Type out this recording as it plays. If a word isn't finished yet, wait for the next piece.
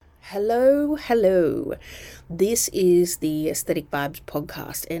Hello. This is the Aesthetic Vibes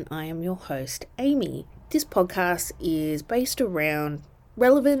podcast, and I am your host, Amy. This podcast is based around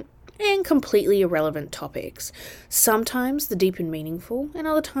relevant and completely irrelevant topics. Sometimes the deep and meaningful, and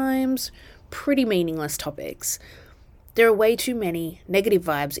other times pretty meaningless topics. There are way too many negative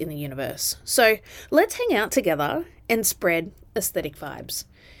vibes in the universe. So let's hang out together and spread aesthetic vibes.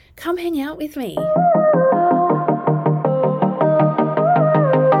 Come hang out with me.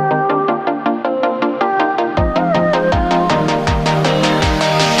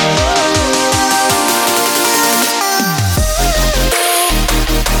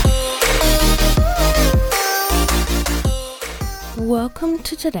 Welcome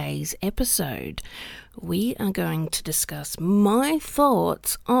to today's episode. We are going to discuss my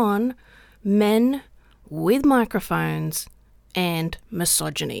thoughts on men with microphones and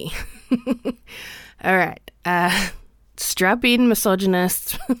misogyny. All right, strap in,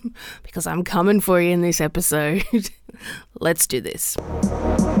 misogynists, because I'm coming for you in this episode. Let's do this.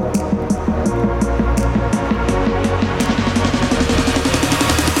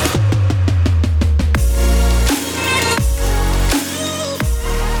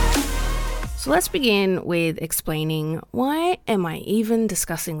 So let's begin with explaining why am I even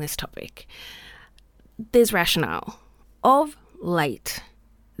discussing this topic. There's rationale. Of late,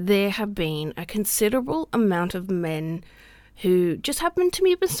 there have been a considerable amount of men who just happen to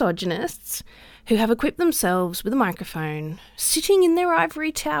be misogynists, who have equipped themselves with a microphone, sitting in their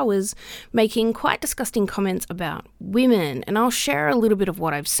ivory towers, making quite disgusting comments about women, and I'll share a little bit of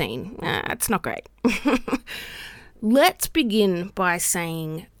what I've seen. It's not great. Let's begin by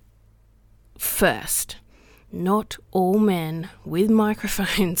saying, first, not all men with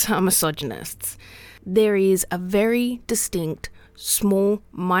microphones are misogynists. There is a very distinct, small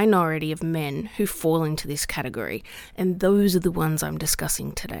minority of men who fall into this category, and those are the ones I'm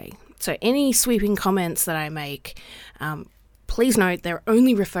discussing today. So any sweeping comments that I make, please note they're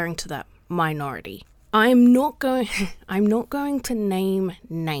only referring to that minority. I'm not going to name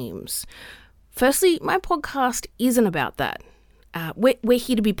names. Firstly, my podcast isn't about that. We're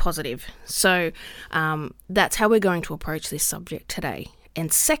here to be positive. So that's how we're going to approach this subject today.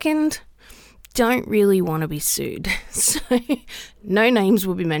 And second, don't really want to be sued. So no names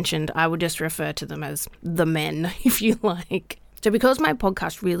will be mentioned. I will just refer to them as the men, if you like. So because my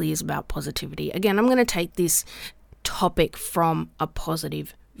podcast really is about positivity, again, I'm going to take this topic from a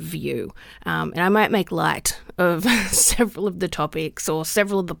positive view. And I might make light of several of the topics or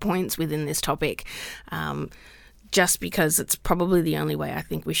several of the points within this topic, just because it's probably the only way I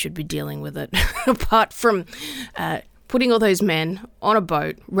think we should be dealing with it, apart from putting all those men on a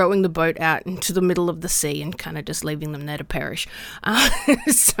boat, rowing the boat out into the middle of the sea and kind of just leaving them there to perish.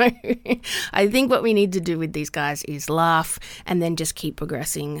 So I think what we need to do with these guys is laugh and then just keep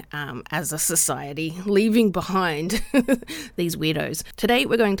progressing as a society, leaving behind these weirdos. Today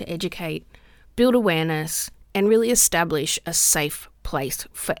we're going to educate, build awareness, and really establish a safe place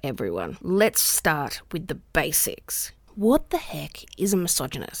for everyone. Let's start with the basics. What the heck is a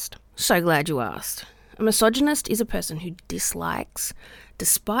misogynist? So glad you asked. A misogynist is a person who dislikes,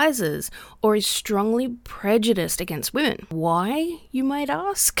 despises, or is strongly prejudiced against women. Why, you might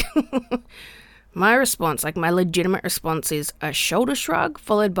ask? My response, my legitimate response, is a shoulder shrug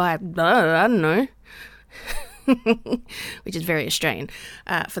followed by, I don't know, which is very Australian.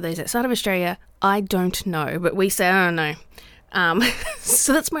 For those outside of Australia, I don't know, but we say, I don't know.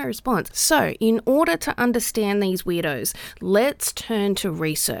 So that's my response. So in order to understand these weirdos, let's turn to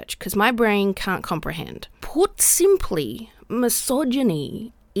research, because my brain can't comprehend. Put simply,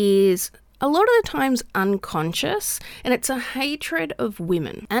 misogyny is a lot of the times unconscious, and it's a hatred of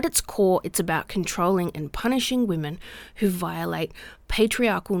women. At its core, it's about controlling and punishing women who violate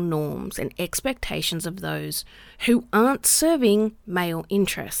patriarchal norms and expectations of those who aren't serving male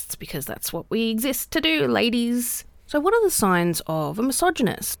interests, because that's what we exist to do, ladies. So what are the signs of a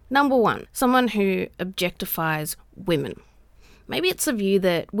misogynist? Number one, someone who objectifies women. Maybe it's the view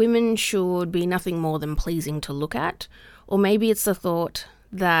that women should be nothing more than pleasing to look at, or maybe it's the thought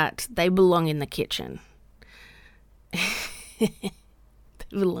that they belong in the kitchen. They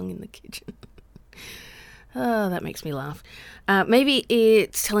belong in the kitchen. Oh, that makes me laugh. Maybe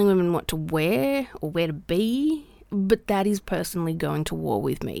it's telling women what to wear or where to be, but that is personally going to war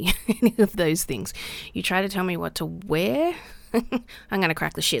with me. Any of those things. You try to tell me what to wear, I'm going to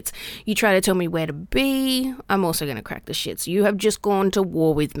crack the shits. You try to tell me where to be, I'm also going to crack the shits. You have just gone to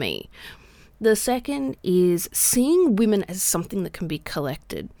war with me. The second is seeing women as something that can be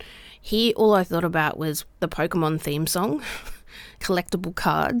collected. Here, all I thought about was the Pokemon theme song. collectible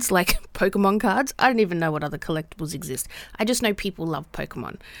cards, like Pokemon cards. I don't even know what other collectibles exist. I just know people love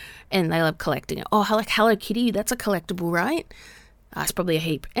Pokemon and they love collecting it. Oh, like Hello Kitty, that's a collectible, right? It's probably a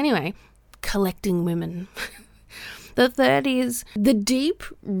heap. Anyway, collecting women. The third is the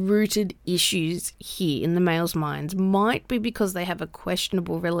deep-rooted issues here in the males' minds might be because they have a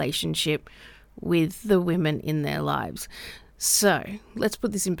questionable relationship with the women in their lives. So let's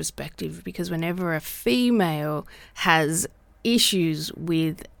put this in perspective, because whenever a female has issues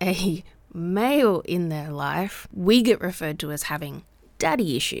with a male in their life, we get referred to as having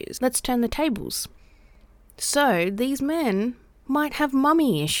daddy issues. Let's turn the tables. So these men might have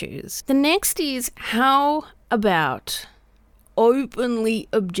mummy issues. The next is, how about openly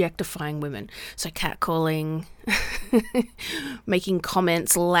objectifying women? So catcalling, making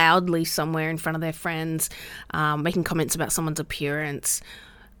comments loudly somewhere in front of their friends, making comments about someone's appearance.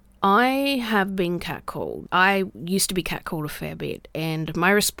 I have been catcalled. I used to be catcalled a fair bit, and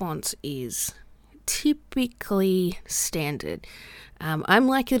my response is typically standard. I'm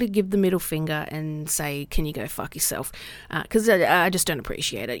likely to give the middle finger and say, can you go fuck yourself? Because I just don't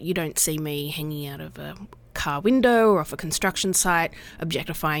appreciate it. You don't see me hanging out of a car window or off a construction site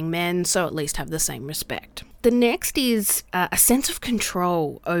objectifying men, so at least have the same respect. The next is a sense of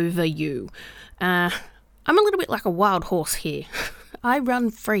control over you. I'm a little bit like a wild horse here. I run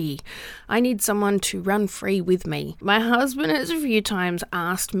free. I need someone to run free with me. My husband has a few times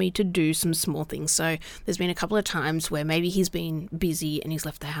asked me to do some small things. So there's been a couple of times where maybe he's been busy and he's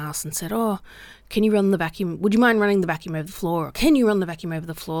left the house and said, oh, can you run the vacuum? Would you mind running the vacuum over the floor? Or can you run the vacuum over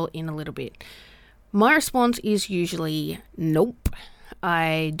the floor in a little bit? My response is usually, nope.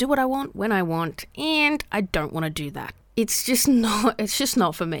 I do what I want when I want, and I don't want to do that. It's just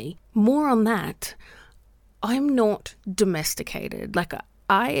not for me. More on that. I'm not domesticated. Like,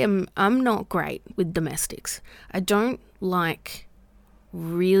 I'm not great with domestics. I don't like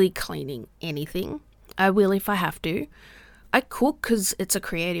really cleaning anything. I will if I have to. I cook because it's a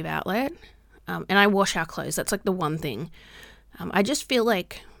creative outlet, and I wash our clothes. That's like the one thing. I just feel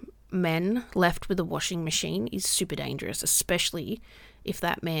like men left with a washing machine is super dangerous, especially if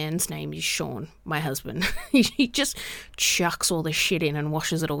that man's name is Sean, my husband. He just chucks all the shit in and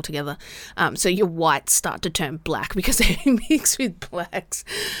washes it all together. So your whites start to turn black because they mix with blacks.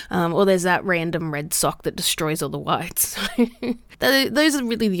 Or there's that random red sock that destroys all the whites. Those are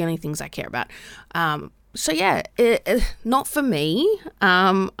really the only things I care about. So yeah, not for me.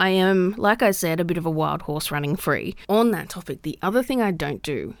 I am, like I said, a bit of a wild horse running free. On that topic, the other thing I don't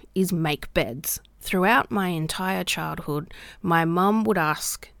do is make beds. Throughout my entire childhood, my mum would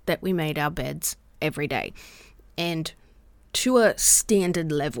ask that we made our beds every day, and to a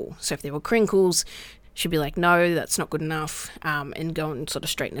standard level. So if there were crinkles, she'd be like, no, that's not good enough, and go and sort of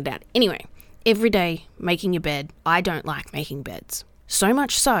straighten it out. Anyway, every day making your bed. I don't like making beds. So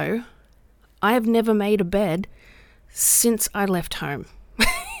much so, I have never made a bed since I left home.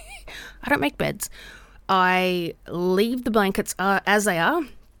 I don't make beds. I leave the blankets as they are.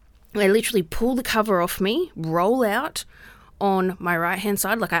 I literally pull the cover off me, roll out on my right-hand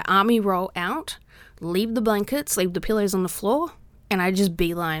side, like I army roll out, leave the blankets, leave the pillows on the floor, and I just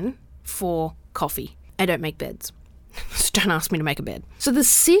beeline for coffee. I don't make beds. So don't ask me to make a bed. So the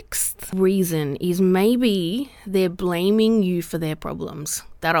sixth reason is maybe they're blaming you for their problems.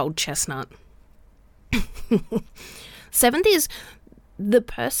 That old chestnut. Seventh is the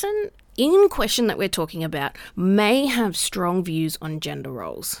person in question that we're talking about may have strong views on gender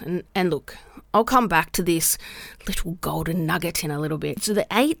roles. And look, I'll come back to this little golden nugget in a little bit. So the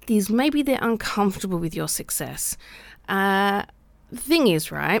eighth is maybe they're uncomfortable with your success. The thing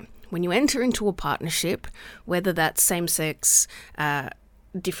is, right, when you enter into a partnership, whether that's same sex,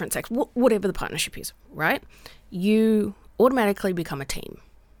 different sex, whatever the partnership is, right, you automatically become a team.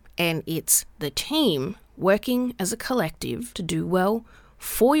 And it's the team working as a collective to do well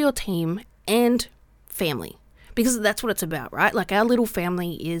for your team and family. Because that's what it's about, right? Like our little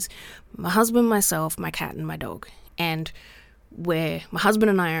family is my husband, myself, my cat, and my dog. And where my husband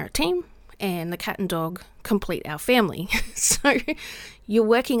and I are a team, and the cat and dog complete our family. So you're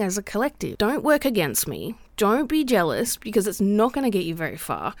working as a collective. Don't work against me. Don't be jealous, because it's not going to get you very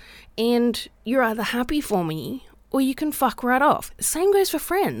far. And you're either happy for me or you can fuck right off. Same goes for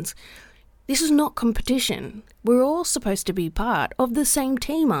friends. This is not competition. We're all supposed to be part of the same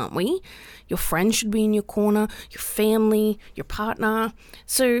team, aren't we? Your friend should be in your corner, your family, your partner.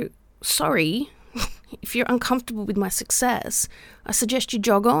 So, sorry, if you're uncomfortable with my success, I suggest you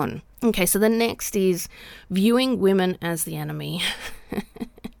jog on. Okay, so the next is viewing women as the enemy.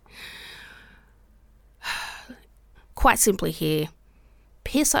 Quite simply here,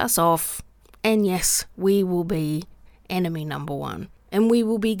 piss us off, and yes, we will be enemy number one, and we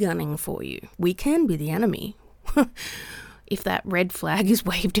will be gunning for you. We can be the enemy if that red flag is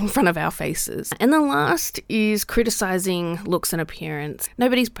waved in front of our faces. And the last is criticizing looks and appearance.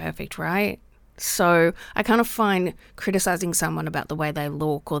 Nobody's perfect, right? So I kind of find criticizing someone about the way they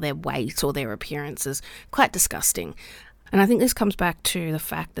look or their weight or their appearances quite disgusting. And I think this comes back to the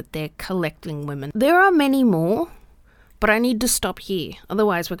fact that they're collecting women. There are many more, but I need to stop here.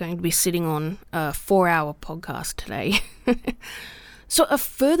 Otherwise, we're going to be sitting on a 4-hour podcast today. So a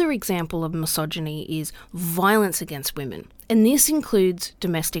further example of misogyny is violence against women. And this includes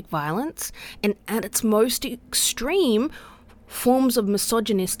domestic violence and, at its most extreme, forms of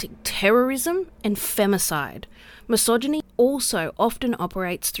misogynistic terrorism and femicide. Misogyny also often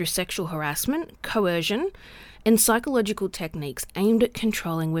operates through sexual harassment, coercion, and psychological techniques aimed at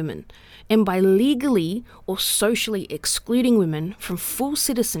controlling women, and by legally or socially excluding women from full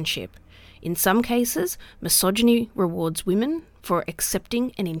citizenship. In some cases, misogyny rewards women for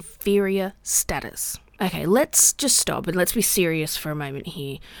accepting an inferior status. Okay, let's just stop and let's be serious for a moment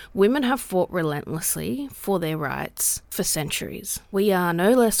here. Women have fought relentlessly for their rights for centuries. We are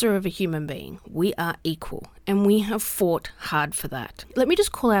no lesser of a human being. We are equal, and we have fought hard for that. Let me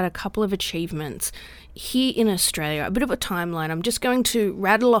just call out a couple of achievements here in Australia, a bit of a timeline. I'm just going to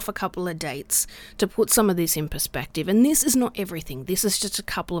rattle off a couple of dates to put some of this in perspective. And this is not everything. This is just a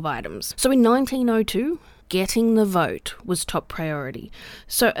couple of items. So in 1902, getting the vote was top priority.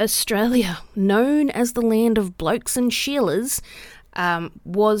 So Australia, known as the land of blokes and Sheilas,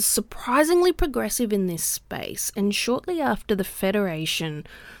 was surprisingly progressive in this space. And shortly after the Federation,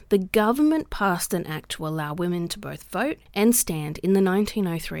 the government passed an act to allow women to both vote and stand in the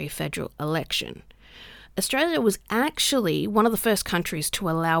 1903 federal election. Australia was actually one of the first countries to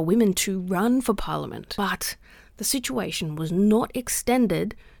allow women to run for Parliament, but the situation was not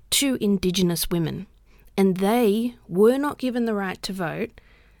extended to Indigenous women, and they were not given the right to vote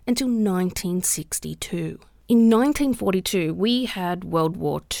until 1962. In 1942, we had World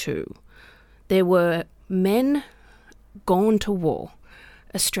War II. There were men gone to war.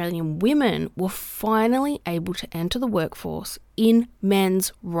 Australian women were finally able to enter the workforce in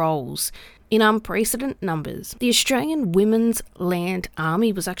men's roles in unprecedented numbers. The Australian Women's Land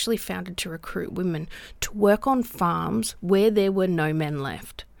Army was actually founded to recruit women to work on farms where there were no men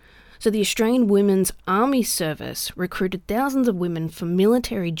left. So the Australian Women's Army Service recruited thousands of women for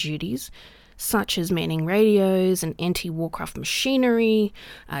military duties, such as manning radios and anti-warcraft machinery,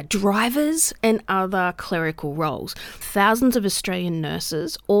 drivers, and other clerical roles. Thousands of Australian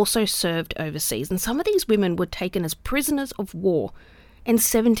nurses also served overseas, and some of these women were taken as prisoners of war, and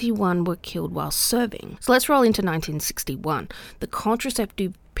 71 were killed while serving. So let's roll into 1961. The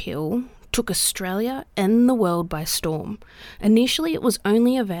contraceptive pill took Australia and the world by storm. Initially, it was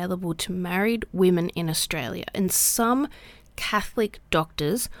only available to married women in Australia, and some Catholic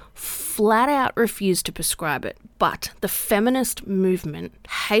doctors flat out refused to prescribe it, but the feminist movement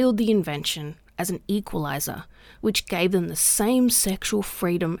hailed the invention as an equalizer, which gave them the same sexual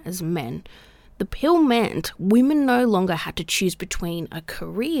freedom as men. The pill meant women no longer had to choose between a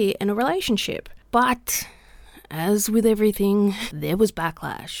career and a relationship. But, as with everything, there was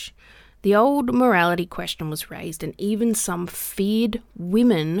backlash. The old morality question was raised, and even some feared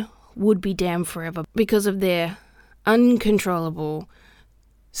women would be damned forever because of their uncontrollable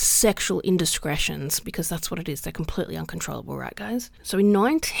sexual indiscretions, because that's what it is. They're completely uncontrollable, right, guys? So in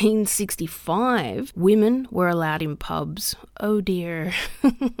 1965, women were allowed in pubs. Oh dear.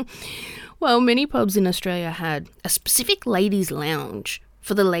 Well, many pubs in Australia had a specific ladies' lounge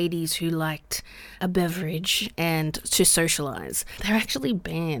for the ladies who liked a beverage and to socialise. They're actually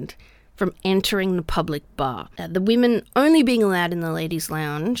banned from entering the public bar. The women only being allowed in the ladies'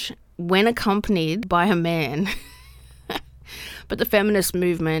 lounge when accompanied by a man. But the feminist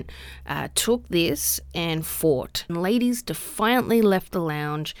movement took this and fought. And ladies defiantly left the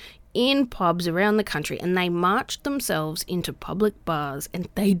lounge in pubs around the country, and they marched themselves into public bars and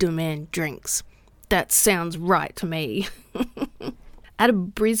they demand drinks. That sounds right to me. At a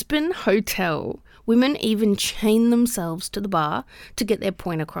Brisbane hotel, women even chained themselves to the bar to get their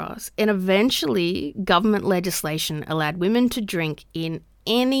point across. And eventually, government legislation allowed women to drink in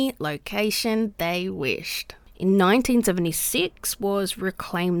any location they wished. In 1976 was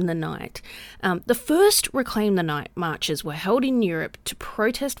Reclaim the Night. The first Reclaim the Night marches were held in Europe to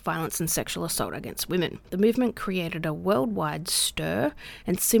protest violence and sexual assault against women. The movement created a worldwide stir,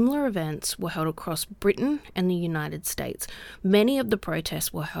 and similar events were held across Britain and the United States. Many of the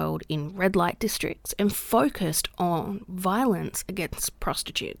protests were held in red light districts and focused on violence against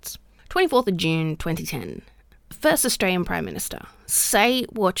prostitutes. 24th of June 2010. First Australian Prime Minister. Say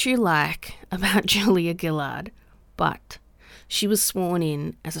what you like about Julia Gillard, but she was sworn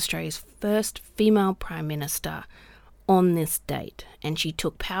in as Australia's first female Prime Minister on this date, and she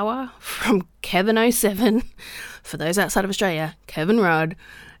took power from Kevin 07, for those outside of Australia, Kevin Rudd,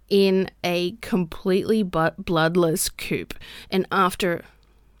 in a completely bloodless coup. And after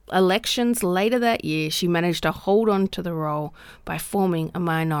elections later that year, she managed to hold on to the role by forming a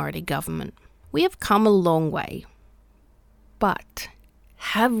minority government. We have come a long way, but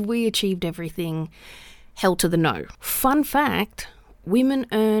have we achieved everything? Hell to the no. Fun fact, women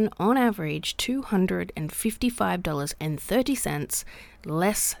earn on average $255.30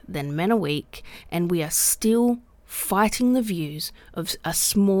 less than men a week, and we are still fighting the views of a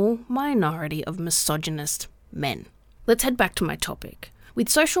small minority of misogynist men. Let's head back to my topic. With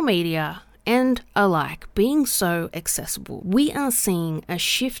social media and alike being so accessible, we are seeing a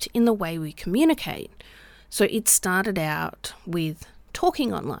shift in the way we communicate. So it started out with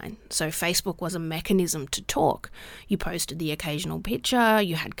talking online. So Facebook was a mechanism to talk. You posted the occasional picture,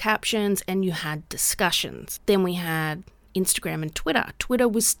 you had captions, and you had discussions. Then we had Instagram and Twitter. Twitter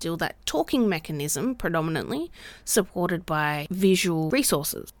was still that talking mechanism, predominantly supported by visual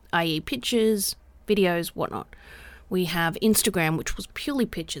resources, i.e. pictures, videos, whatnot. We have Instagram, which was purely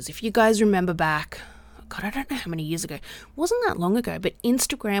pictures. If you guys remember back, God, I don't know how many years ago. It wasn't that long ago, but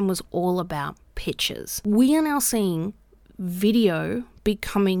Instagram was all about pictures. We are now seeing video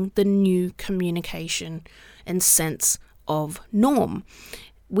becoming the new communication and sense of norm.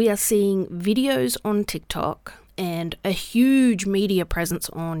 We are seeing videos on TikTok and a huge media presence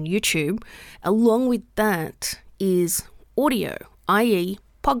on YouTube. Along with that is audio, i.e.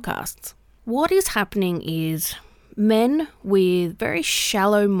 podcasts. What is happening is men with very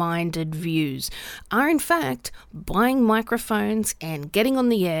shallow-minded views are in fact buying microphones and getting on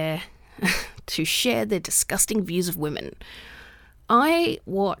the air to share their disgusting views of women. I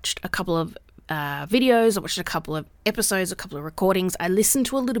watched a couple of videos, I watched a couple of episodes, a couple of recordings. I listened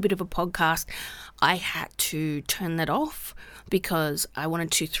to a little bit of a podcast. I had to turn that off because I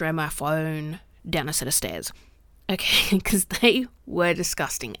wanted to throw my phone down a set of stairs. Okay, because they were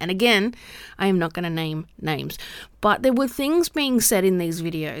disgusting. And again, I am not going to name names, but there were things being said in these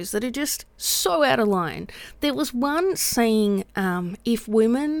videos that are just so out of line. There was one saying, if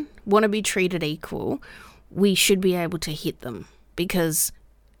women want to be treated equal, we should be able to hit them, because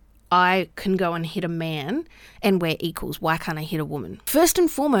I can go and hit a man and we're equals. Why can't I hit a woman? First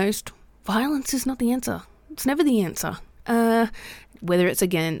and foremost, violence is not the answer. It's never the answer. Whether it's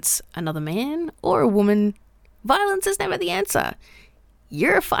against another man or a woman, violence is never the answer.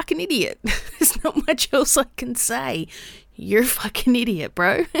 You're a fucking idiot. There's not much else I can say. You're a fucking idiot,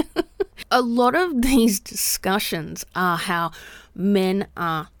 bro. A lot of these discussions are how men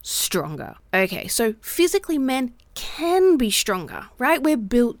are stronger. Okay, so physically men can be stronger, right? We're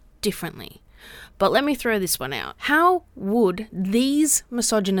built differently. But let me throw this one out. How would these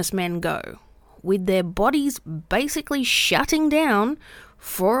misogynist men go with their bodies basically shutting down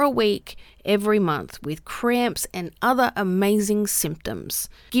for a week every month with cramps and other amazing symptoms?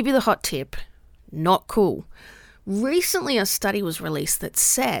 Give you the hot tip, not cool. Recently, a study was released that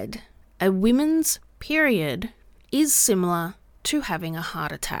said a women's period is similar to having a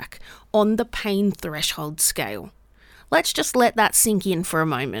heart attack on the pain threshold scale. Let's just let that sink in for a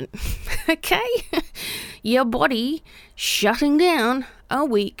moment, okay? Your body shutting down a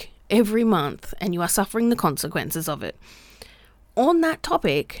week every month, and you are suffering the consequences of it. On that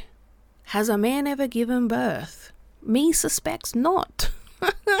topic, has a man ever given birth? Me suspects not.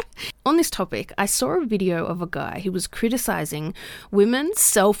 On this topic, I saw a video of a guy who was criticizing women's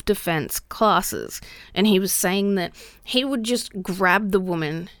self-defense classes, and he was saying that he would just grab the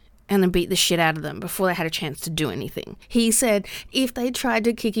woman and then beat the shit out of them before they had a chance to do anything. He said if they tried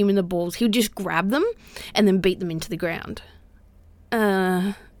to kick him in the balls, he would just grab them and then beat them into the ground.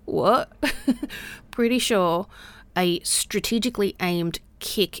 What? Pretty sure a strategically aimed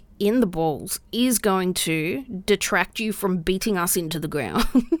kick in the balls is going to detract you from beating us into the ground.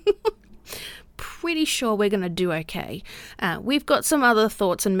 Pretty sure we're going to do okay. We've got some other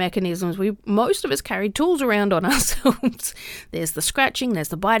thoughts and mechanisms. Most of us carry tools around on ourselves. There's the scratching, there's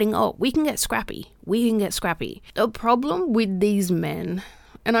the biting. Oh, we can get scrappy. The problem with these men,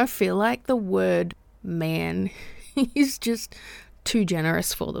 and I feel like the word man is just too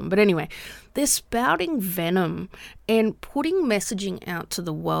generous for them. But anyway, they're spouting venom and putting messaging out to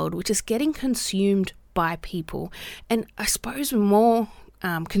the world, which is getting consumed by people. And I suppose more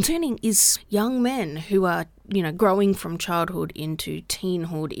concerning is young men who are, growing from childhood into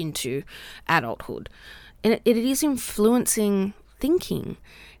teenhood into adulthood. And it is influencing thinking.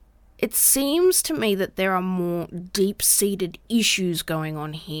 It seems to me that there are more deep-seated issues going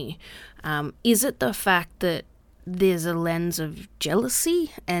on here. Is it the fact that there's a lens of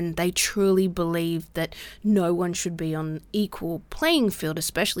jealousy, and they truly believe that no one should be on equal playing field,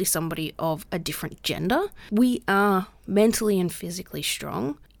 especially somebody of a different gender. We are mentally and physically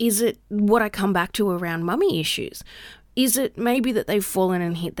strong. Is it what I come back to around mummy issues? Is it maybe that they've fallen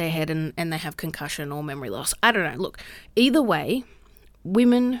and hit their head and they have concussion or memory loss? I don't know. Look, either way,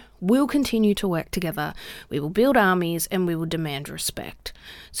 women will continue to work together. We will build armies and we will demand respect.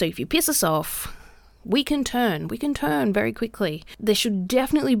 So if you piss us off, we can turn very quickly. There should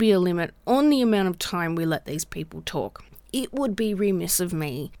definitely be a limit on the amount of time we let these people talk. It would be remiss of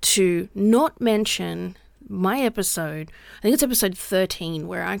me to not mention my episode, I think it's episode 13,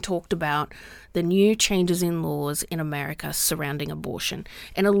 where I talked about the new changes in laws in America surrounding abortion.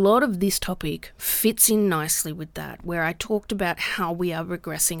 And a lot of this topic fits in nicely with that, where I talked about how we are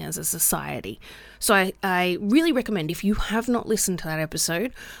regressing as a society. So I really recommend, if you have not listened to that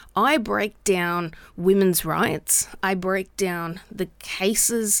episode, I break down women's rights, I break down the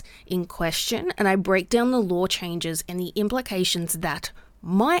cases in question, and I break down the law changes and the implications that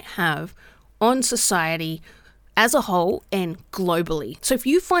might have on society as a whole and globally. So if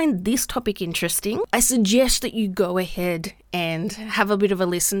you find this topic interesting, I suggest that you go ahead and have a bit of a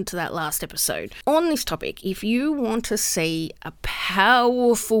listen to that last episode. On this topic, if you want to see a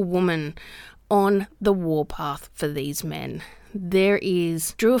powerful woman on the warpath for these men, there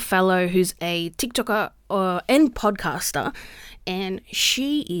is Drew Fellow, who's a TikToker and podcaster, and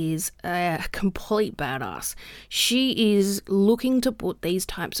she is a complete badass. She is looking to put these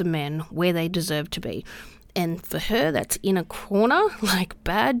types of men where they deserve to be. And for her, that's in a corner, like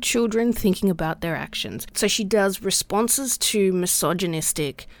bad children thinking about their actions. So she does responses to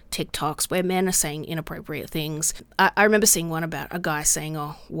misogynistic TikToks where men are saying inappropriate things. I remember seeing one about a guy saying,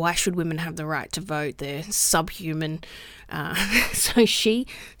 oh, why should women have the right to vote? They're subhuman. So she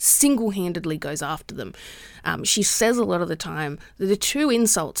single-handedly goes after them. She says a lot of the time that the two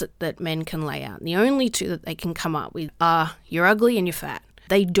insults that men can lay out, the only two that they can come up with are you're ugly and you're fat.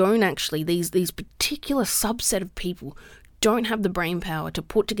 They don't actually, these particular subset of people don't have the brain power to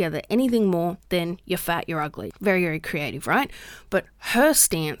put together anything more than you're fat, you're ugly. Very, very creative, right? But her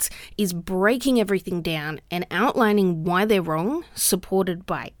stance is breaking everything down and outlining why they're wrong, supported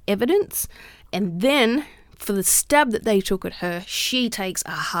by evidence. And then for the stab that they took at her, she takes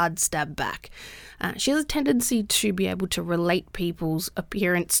a hard stab back. She has a tendency to be able to relate people's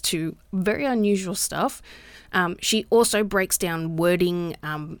appearance to very unusual stuff. She also breaks down wording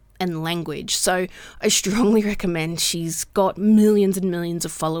and language. So I strongly recommend. She's got millions and millions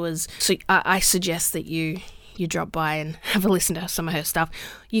of followers. So I suggest that you drop by and have a listen to some of her stuff.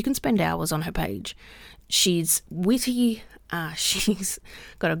 You can spend hours on her page. She's witty. She's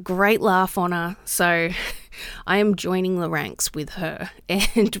got a great laugh on her. So I am joining the ranks with her.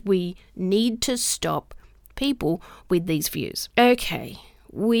 And we need to stop people with these views. Okay.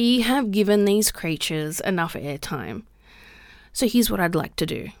 We have given these creatures enough airtime. So here's what I'd like to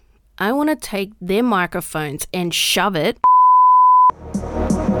do. I want to take their microphones and shove it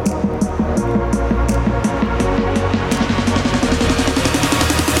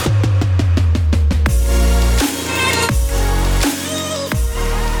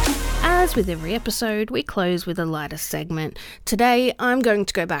As with every episode, we close with a lighter segment. Today, I'm going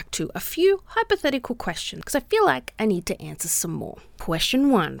to go back to a few hypothetical questions because I feel like I need to answer some more.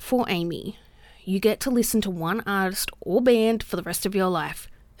 Question 1 for Amy. You get to listen to one artist or band for the rest of your life.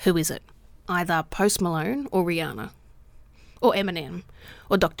 Who is it? Either Post Malone or Rihanna. Or Eminem.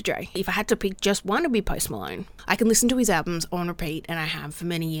 Or Dr. Dre. If I had to pick just one, it'd be Post Malone. I can listen to his albums on repeat, and I have for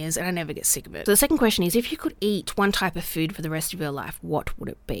many years, and I never get sick of it. So the second question is, if you could eat one type of food for the rest of your life, what would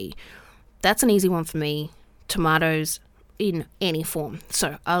it be? That's an easy one for me. Tomatoes in any form.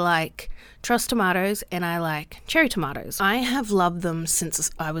 So I like truss tomatoes and I like cherry tomatoes. I have loved them since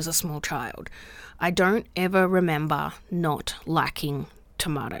I was a small child. I don't ever remember not liking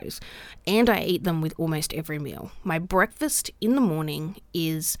tomatoes, and I eat them with almost every meal. My breakfast in the morning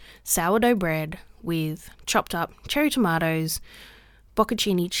is sourdough bread with chopped up cherry tomatoes,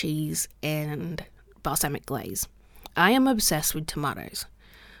 bocconcini cheese, and balsamic glaze. I am obsessed with tomatoes.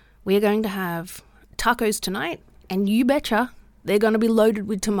 We are going to have tacos tonight, and you betcha they're going to be loaded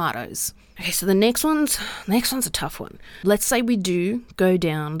with tomatoes. Okay, so the next one's a tough one. Let's say we do go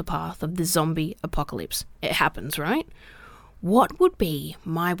down the path of the zombie apocalypse. It happens, right? What would be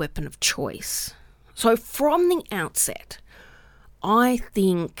my weapon of choice? So from the outset, I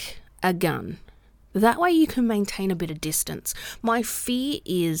think a gun. That way you can maintain a bit of distance. My fear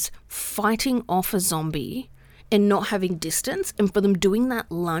is fighting off a zombie and not having distance, and for them doing that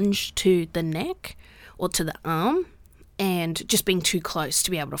lunge to the neck or to the arm and just being too close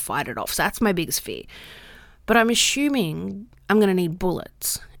to be able to fight it off. So that's my biggest fear. But I'm assuming I'm going to need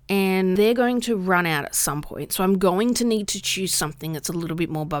bullets. And they're going to run out at some point. So I'm going to need to choose something that's a little bit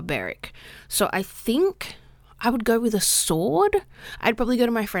more barbaric. So I think I would go with a sword. I'd probably go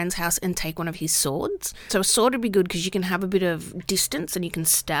to my friend's house and take one of his swords. So a sword would be good because you can have a bit of distance and you can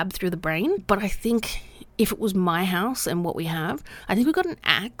stab through the brain. But I think if it was my house and what we have, I think we've got an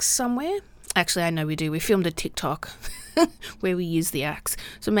axe somewhere. Actually, I know we do. We filmed a TikTok where we use the axe.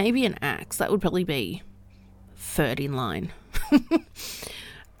 So maybe an axe. That would probably be third in line.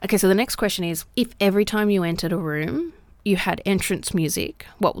 Okay, so the next question is, if every time you entered a room, you had entrance music,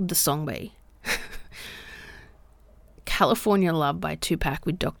 what would the song be? California Love by Tupac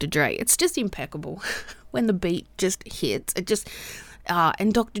with Dr. Dre. It's just impeccable. When the beat just hits, it just...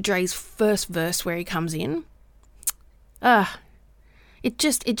 and Dr. Dre's first verse where he comes in, it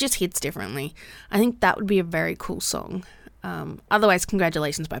just hits differently. I think that would be a very cool song. Otherwise,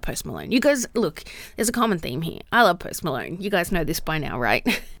 Congratulations by Post Malone. You guys, look, there's a common theme here. I love Post Malone. You guys know this by now, right?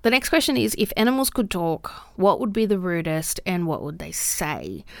 The next question is, if animals could talk, what would be the rudest and what would they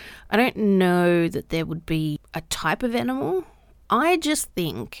say? I don't know that there would be a type of animal. I just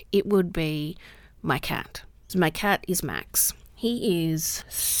think it would be my cat. So my cat is Max. He is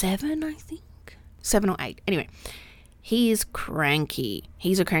 7, I think. 7 or 8. Anyway. He is cranky.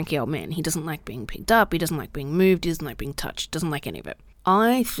 He's a cranky old man. He doesn't like being picked up. He doesn't like being moved. He doesn't like being touched. Doesn't like any of it.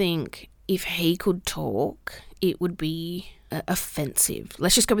 I think if he could talk, it would be offensive.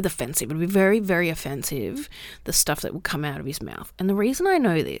 Let's just go with offensive. It would be very, very offensive, the stuff that would come out of his mouth. And the reason I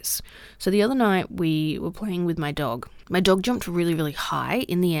know this, so the other night we were playing with my dog. My dog jumped really, really high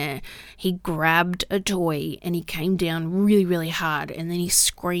in the air. He grabbed a toy and he came down really, really hard, and then he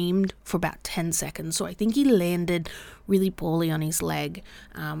screamed for about 10 seconds. So I think he landed really poorly on his leg,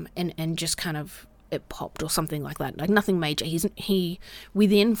 and just kind of it popped or something like that. Like nothing major. He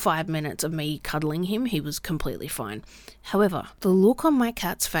within 5 minutes of me cuddling him, he was completely fine. However, the look on my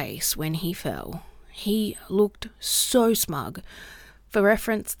cat's face when he fell, he looked so smug. For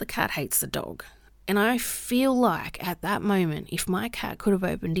reference, the cat hates the dog. And I feel like at that moment, if my cat could have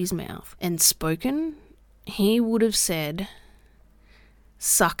opened his mouth and spoken, he would have said,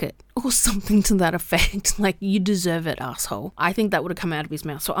 "Suck it," or something to that effect. Like, "You deserve it, asshole." I think that would have come out of his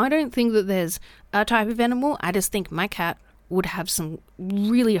mouth. So I don't think that there's a type of animal. I just think my cat would have some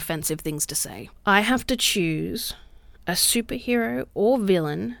really offensive things to say. I have to choose a superhero or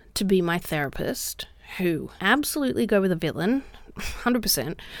villain to be my therapist. Who? Absolutely go with a villain.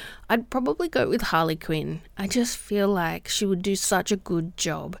 100%. I'd probably go with Harley Quinn. I just feel like she would do such a good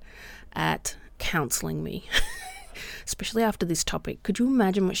job at counselling me. Especially after this topic. Could you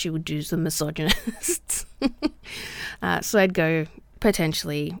imagine what she would do to the misogynists? So I'd go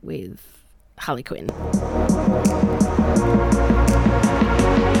potentially with Harley Quinn.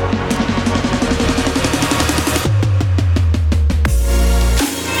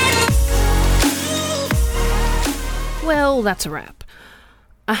 Well, that's a wrap.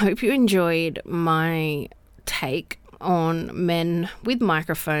 I hope you enjoyed my take on men with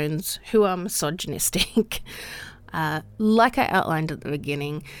microphones who are misogynistic. Like I outlined at the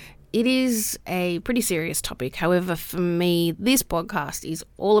beginning, it is a pretty serious topic. However, for me, this podcast is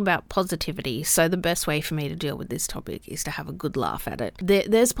all about positivity. So the best way for me to deal with this topic is to have a good laugh at it.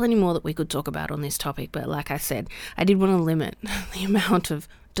 There's plenty more that we could talk about on this topic. But like I said, I did want to limit the amount of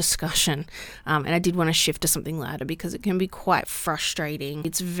discussion, and I did want to shift to something lighter because it can be quite frustrating.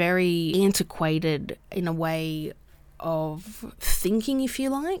 It's very antiquated in a way of thinking, if you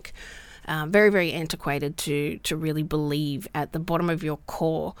like. Very, very antiquated to really believe at the bottom of your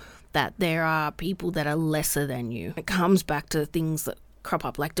core that there are people that are lesser than you. It comes back to things that crop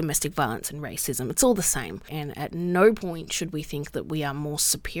up like domestic violence and racism. It's all the same. And at no point should we think that we are more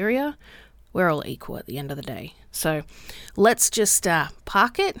superior. We're all equal at the end of the day. So let's just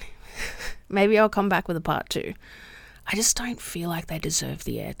park it. Maybe I'll come back with a part 2. I just don't feel like they deserve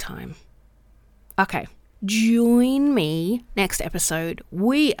the airtime. Okay. Join me next episode.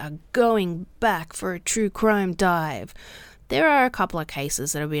 We are going back for a true crime dive. There are a couple of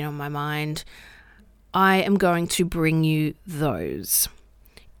cases that have been on my mind. I am going to bring you those.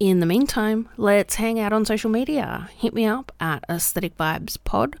 In the meantime, let's hang out on social media. Hit me up at Aesthetic Vibes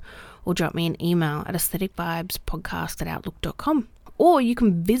Pod, or drop me an email at aestheticvibespodcast@outlook.com. Or you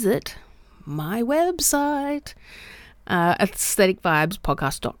can visit my website,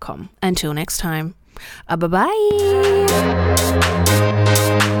 aestheticvibespodcast.com. Until next time, bye-bye.